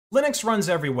Linux runs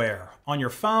everywhere, on your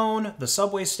phone, the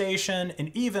subway station,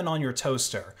 and even on your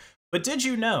toaster. But did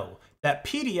you know that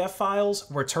PDF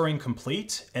files were Turing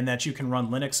complete and that you can run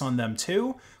Linux on them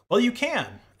too? Well, you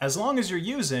can, as long as you're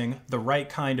using the right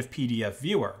kind of PDF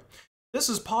viewer. This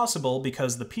is possible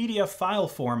because the PDF file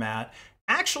format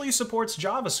actually supports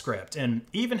JavaScript and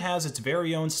even has its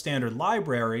very own standard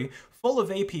library full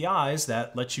of APIs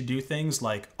that let you do things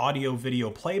like audio-video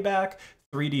playback,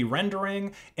 3D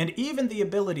rendering, and even the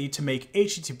ability to make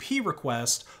HTTP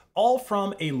requests, all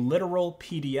from a literal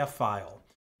PDF file.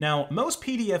 Now, most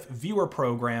PDF viewer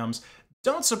programs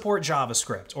don't support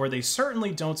JavaScript, or they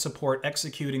certainly don't support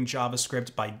executing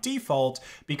JavaScript by default,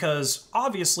 because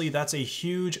obviously that's a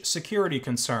huge security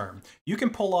concern. You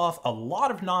can pull off a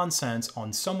lot of nonsense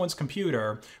on someone's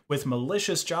computer with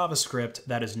malicious JavaScript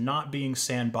that is not being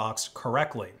sandboxed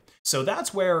correctly. So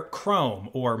that's where Chrome,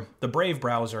 or the Brave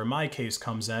browser in my case,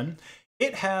 comes in.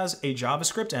 It has a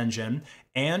JavaScript engine,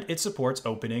 and it supports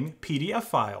opening PDF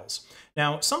files.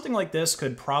 Now, something like this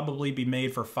could probably be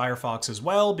made for Firefox as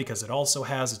well, because it also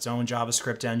has its own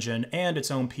JavaScript engine and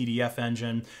its own PDF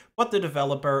engine, but the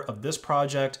developer of this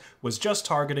project was just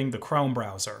targeting the Chrome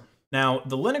browser. Now,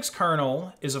 the Linux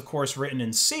kernel is of course written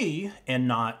in C and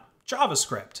not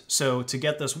JavaScript. So to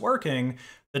get this working,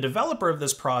 the developer of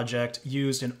this project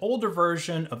used an older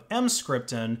version of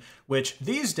mscripten, which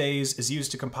these days is used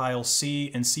to compile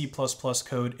C and C++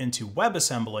 code into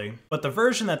WebAssembly. But the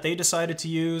version that they decided to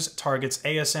use targets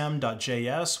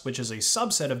asm.js, which is a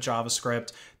subset of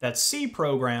JavaScript that C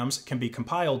programs can be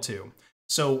compiled to.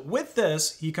 So with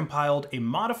this, he compiled a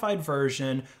modified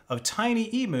version of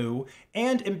tinyEMU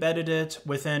and embedded it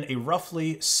within a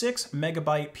roughly 6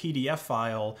 megabyte PDF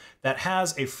file that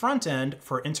has a front end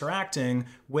for interacting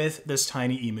with this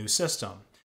tinyEMU system.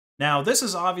 Now, this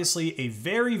is obviously a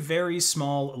very, very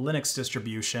small Linux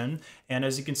distribution, and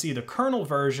as you can see, the kernel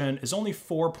version is only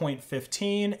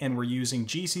 4.15, and we're using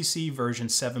GCC version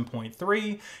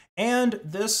 7.3, and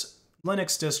this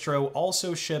Linux distro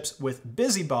also ships with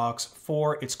BusyBox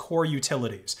for its core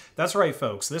utilities. That's right,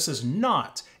 folks, this is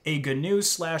not a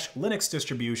GNU/Linux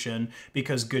distribution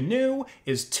because GNU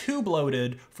is too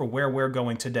bloated for where we're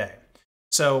going today.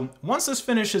 So once this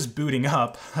finishes booting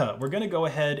up, we're going to go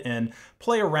ahead and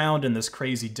play around in this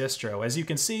crazy distro. As you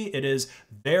can see, it is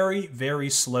very, very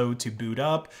slow to boot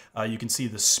up. You can see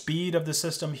the speed of the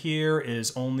system here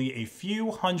is only a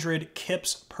few hundred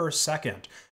kips per second,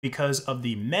 because of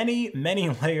the many, many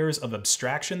layers of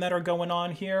abstraction that are going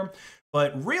on here.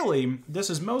 But really, this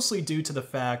is mostly due to the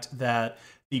fact that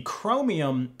the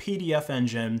Chromium PDF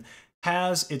engine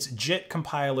has its JIT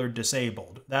compiler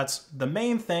disabled. That's the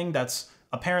main thing that's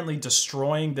apparently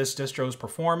destroying this distro's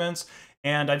performance.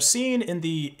 And I've seen in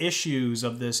the issues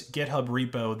of this GitHub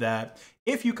repo that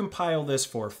if you compile this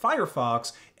for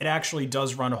Firefox, it actually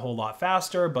does run a whole lot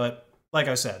faster, but like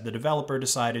I said, the developer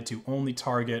decided to only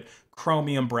target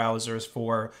Chromium browsers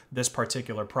for this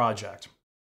particular project.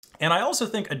 And I also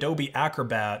think Adobe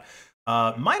Acrobat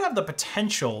might have the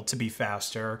potential to be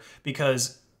faster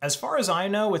because, as far as I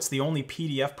know, it's the only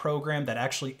PDF program that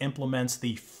actually implements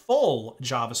the full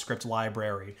JavaScript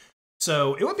library.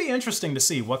 So it would be interesting to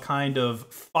see what kind of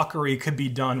fuckery could be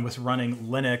done with running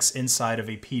Linux inside of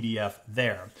a PDF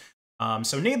there.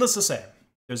 So needless to say,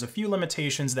 there's a few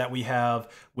limitations that we have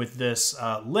with this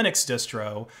Linux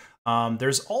distro.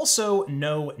 There's also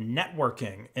no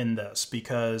networking in this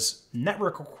because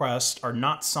network requests are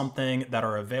not something that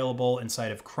are available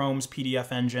inside of Chrome's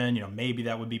PDF engine. You know, maybe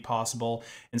that would be possible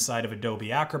inside of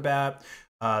Adobe Acrobat.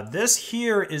 This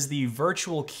here is the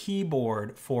virtual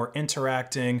keyboard for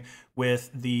interacting with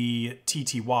the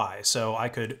TTY. So I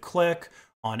could click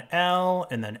on L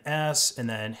and then S and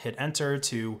then hit enter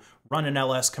to run an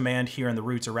ls command here in the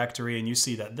root directory, and you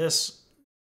see that this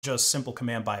just simple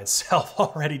command by itself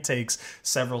already takes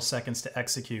several seconds to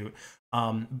execute.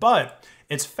 But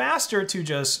it's faster to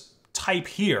just type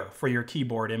here for your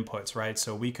keyboard inputs, right?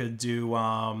 So we could do,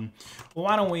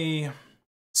 why don't we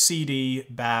CD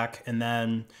back, and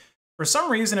then for some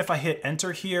reason, if I hit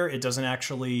enter here, it doesn't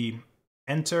actually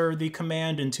enter the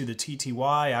command into the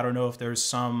TTY. I don't know if there's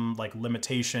some like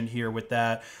limitation here with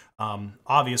that.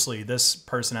 Obviously, this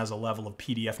person has a level of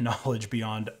PDF knowledge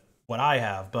beyond what I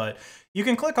have, but you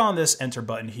can click on this enter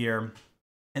button here,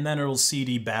 and then it'll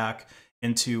CD back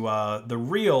into the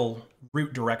real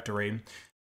root directory.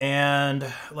 And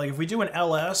like if we do an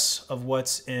ls of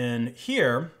what's in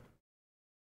here,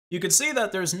 you can see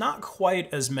that there's not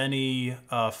quite as many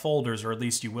folders, or at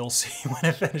least you will see when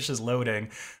it finishes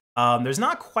loading. There's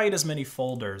not quite as many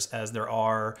folders as there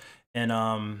are in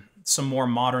some more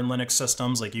modern Linux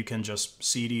systems. Like you can just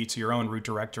CD to your own root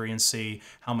directory and see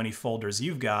how many folders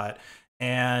you've got.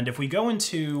 And if we go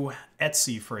into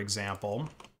Etsy, for example,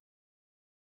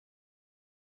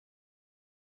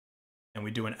 and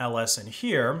we do an ls in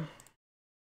here,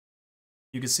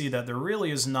 you can see that there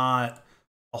really is not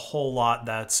a whole lot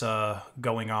that's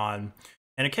going on.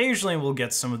 And occasionally we'll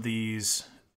get some of these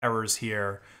errors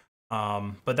here,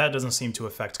 but that doesn't seem to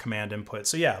affect command input.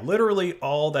 So yeah, literally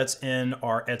all that's in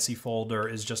our Etsy folder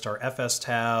is just our fs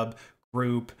tab,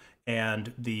 group,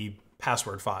 and the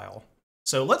password file.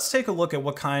 So let's take a look at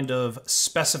what kind of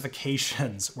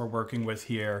specifications we're working with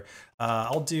here.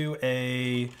 I'll do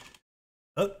a...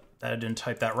 Oh, I didn't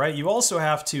type that right. You also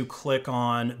have to click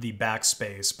on the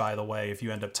backspace, by the way, if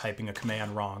you end up typing a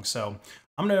command wrong. So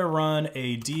I'm going to run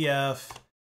a df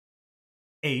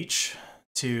h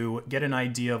to get an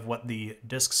idea of what the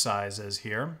disk size is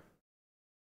here.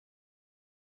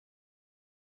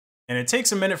 And it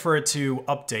takes a minute for it to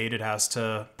update. It has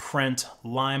to print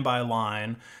line by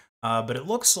line. But it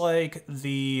looks like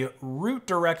the root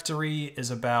directory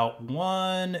is about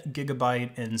 1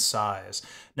 GB in size.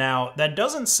 Now, that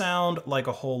doesn't sound like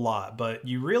a whole lot, but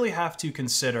you really have to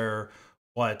consider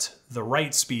what the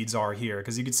write speeds are here,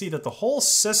 because you can see that the whole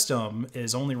system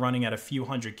is only running at a few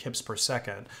hundred kips per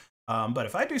second. But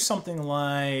if I do something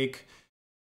like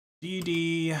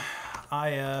dd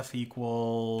if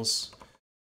equals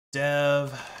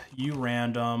dev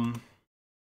urandom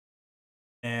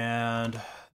and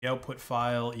the output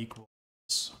file equals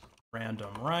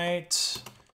random write,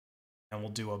 and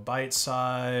we'll do a byte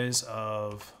size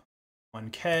of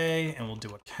 1K, and we'll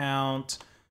do a count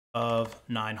of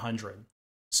 900.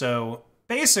 So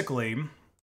basically,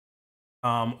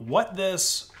 what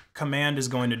this command is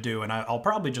going to do, and I'll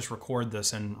probably just record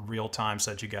this in real time so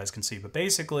that you guys can see, but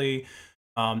basically,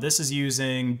 this is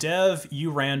using dev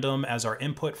urandom as our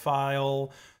input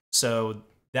file. So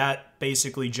that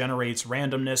basically generates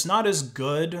randomness, not as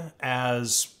good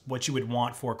as what you would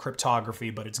want for cryptography,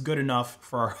 but it's good enough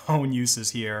for our own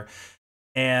uses here.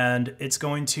 And it's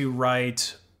going to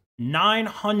write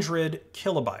 900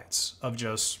 kilobytes of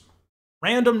just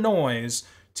random noise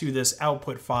to this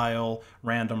output file,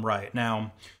 random write.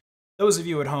 Now, those of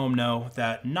you at home know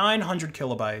that 900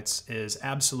 kilobytes is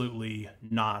absolutely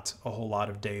not a whole lot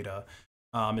of data.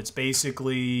 It's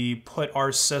basically put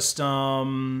our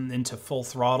system into full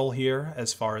throttle here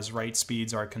as far as write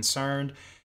speeds are concerned,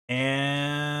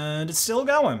 and it's still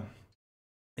going.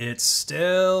 It's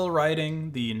still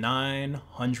writing the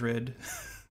 900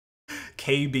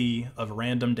 KB of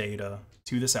random data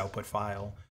to this output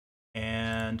file,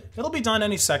 and it'll be done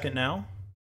any second now,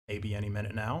 maybe any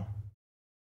minute now.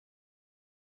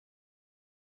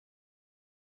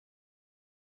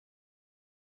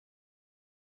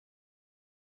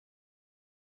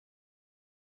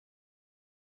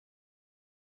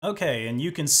 Okay, and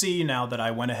you can see now that I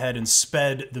went ahead and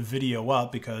sped the video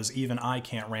up, because even I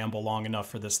can't ramble long enough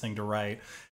for this thing to write,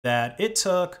 that it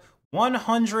took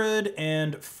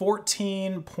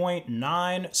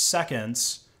 114.9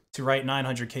 seconds to write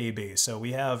 900 KB. So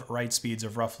we have write speeds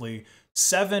of roughly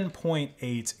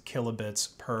 7.8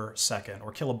 kilobits per second,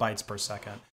 or kilobytes per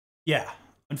second. Yeah,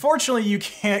 unfortunately you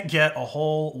can't get a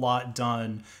whole lot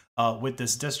done with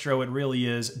this distro. It really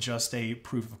is just a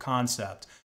proof of concept.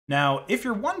 Now, if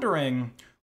you're wondering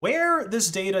where this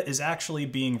data is actually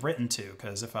being written to,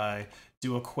 because if I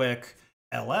do a quick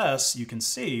ls, you can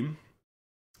see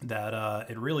that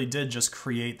it really did just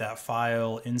create that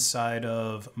file inside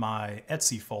of my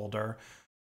Etsy folder,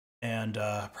 and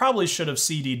probably should have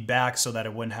CD'd back so that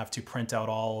it wouldn't have to print out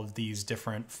all of these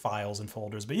different files and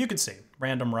folders. But you can see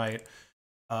random write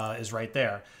is right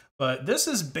there. But this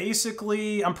is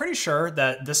basically, I'm pretty sure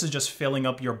that this is just filling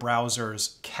up your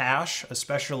browser's cache,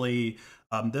 especially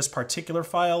this particular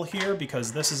file here,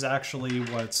 because this is actually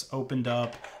what's opened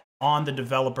up on the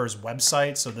developer's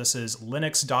website. So this is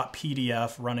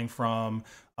linux.pdf running from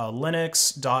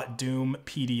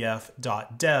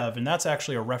linux.doompdf.dev, and that's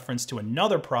actually a reference to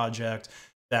another project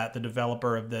that the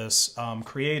developer of this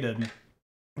created,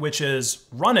 which is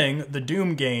running the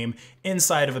Doom game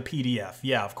inside of a PDF.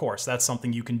 Yeah, of course, that's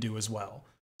something you can do as well.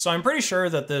 So I'm pretty sure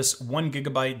that this 1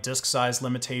 GB disk size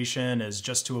limitation is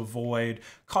just to avoid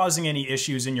causing any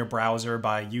issues in your browser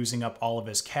by using up all of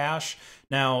his cache.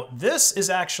 Now, this is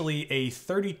actually a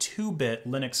 32-bit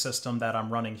Linux system that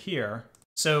I'm running here.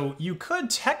 So you could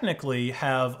technically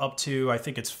have up to, I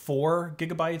think it's 4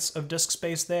 GB of disk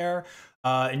space there.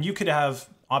 And you could have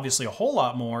obviously a whole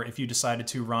lot more if you decided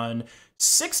to run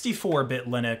 64-bit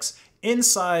Linux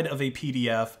inside of a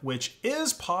PDF, which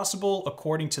is possible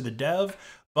according to the dev,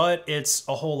 but it's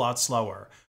a whole lot slower.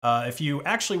 If you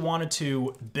actually wanted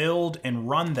to build and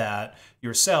run that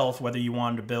yourself, whether you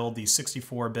wanted to build the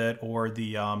 64-bit or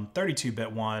the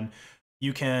 32-bit one,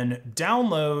 you can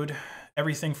download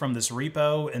everything from this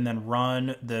repo and then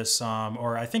run this,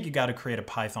 or I think you got to create a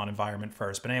Python environment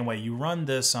first. But anyway, you run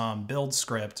this build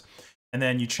script, and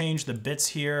then you change the bits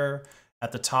here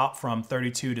at the top from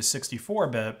 32 to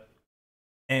 64-bit.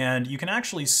 And you can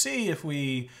actually see if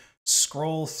we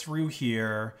scroll through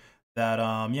here that,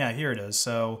 yeah, here it is.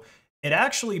 So it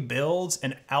actually builds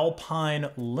an Alpine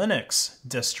Linux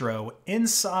distro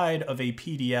inside of a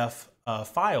PDF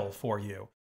file for you.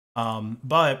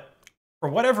 But for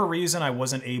whatever reason, I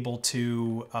wasn't able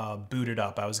to boot it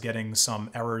up. I was getting some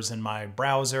errors in my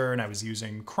browser, and I was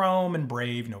using Chrome and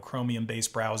Brave,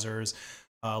 Chromium-based browsers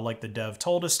like the dev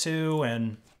told us to,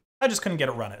 and I just couldn't get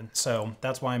it running. So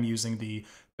that's why I'm using the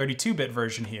 32-bit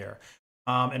version here.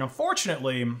 And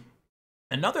unfortunately,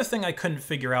 another thing I couldn't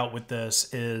figure out with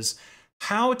this is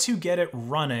how to get it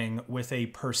running with a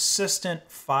persistent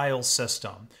file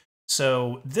system.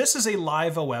 So this is a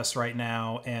live OS right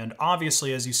now, and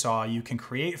obviously, as you saw, you can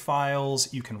create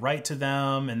files, you can write to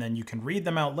them, and then you can read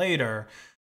them out later.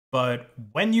 But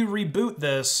when you reboot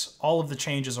this, all of the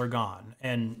changes are gone.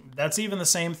 And that's even the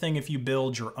same thing if you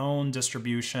build your own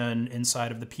distribution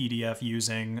inside of the PDF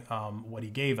using what he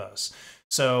gave us.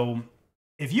 So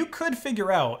if you could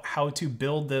figure out how to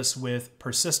build this with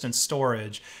persistent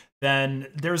storage, then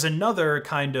there's another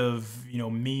kind of,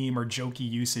 meme or jokey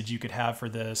usage you could have for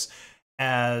this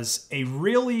as a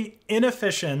really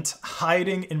inefficient,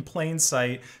 hiding in plain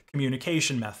sight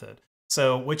communication method.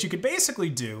 So what you could basically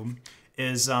do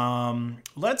is,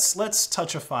 let's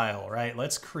touch a file, right?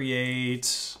 Let's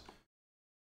create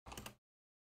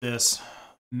this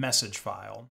message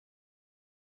file.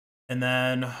 And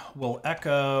then we'll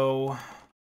echo,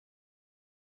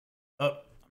 oh,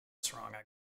 that's wrong.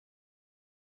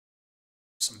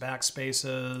 Some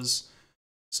backspaces.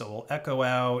 So we'll echo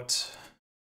out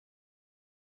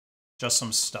just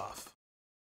some stuff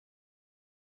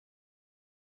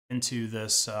into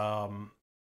this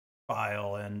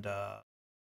file and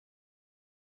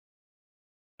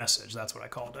message. That's what I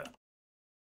called it.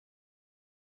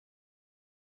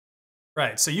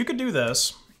 Right, so you could do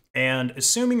this, and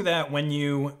assuming that when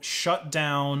you shut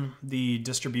down the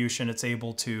distribution, it's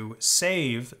able to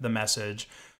save the message,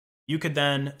 you could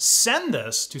then send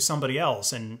this to somebody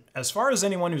else. And as far as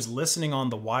anyone who's listening on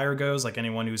the wire goes, like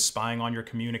anyone who's spying on your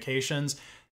communications,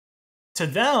 to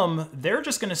them, they're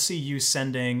just going to see you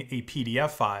sending a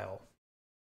PDF file.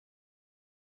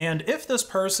 And if this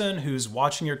person who's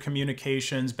watching your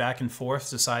communications back and forth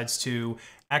decides to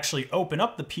actually open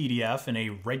up the PDF in a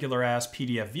regular-ass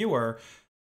PDF viewer,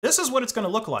 this is what it's going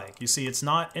to look like. You see, it's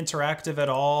not interactive at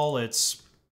all. It's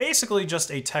basically just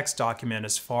a text document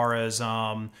as far as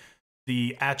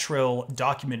the actual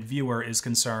document viewer is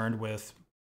concerned with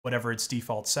whatever its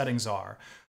default settings are.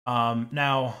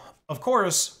 Now, of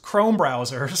course, Chrome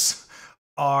browsers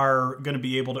are going to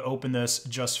be able to open this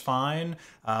just fine,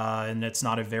 and it's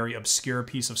not a very obscure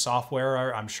piece of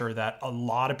software. I'm sure that a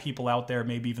lot of people out there,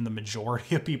 maybe even the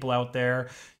majority of people out there,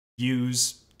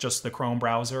 use just the Chrome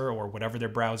browser or whatever their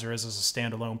browser is as a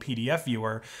standalone PDF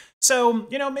viewer. So,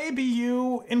 maybe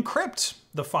you encrypt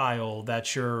the file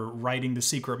that you're writing the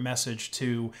secret message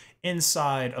to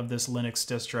inside of this Linux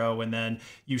distro, and then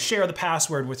you share the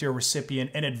password with your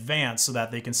recipient in advance so that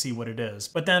they can see what it is.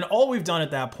 But then all we've done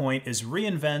at that point is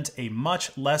reinvent a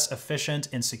much less efficient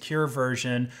and secure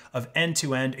version of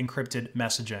end-to-end encrypted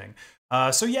messaging.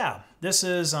 So yeah, this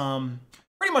is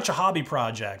pretty much a hobby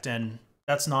project, and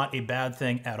that's not a bad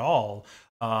thing at all,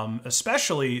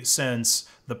 especially since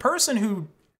the person who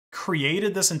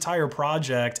created this entire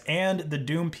project and the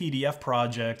Doom PDF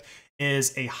project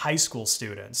is a high school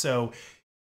student. So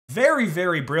very,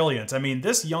 very brilliant. I mean,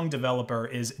 this young developer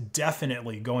is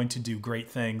definitely going to do great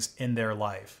things in their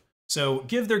life. So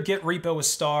give their Git repo a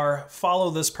star, follow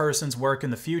this person's work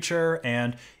in the future,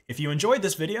 and if you enjoyed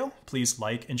this video, please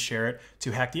like and share it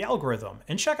to hack the algorithm.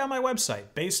 And check out my website,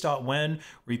 based.win,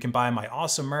 where you can buy my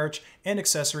awesome merch and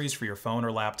accessories for your phone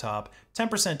or laptop.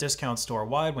 10% discount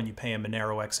store-wide when you pay in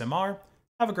Monero XMR.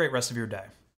 Have a great rest of your day.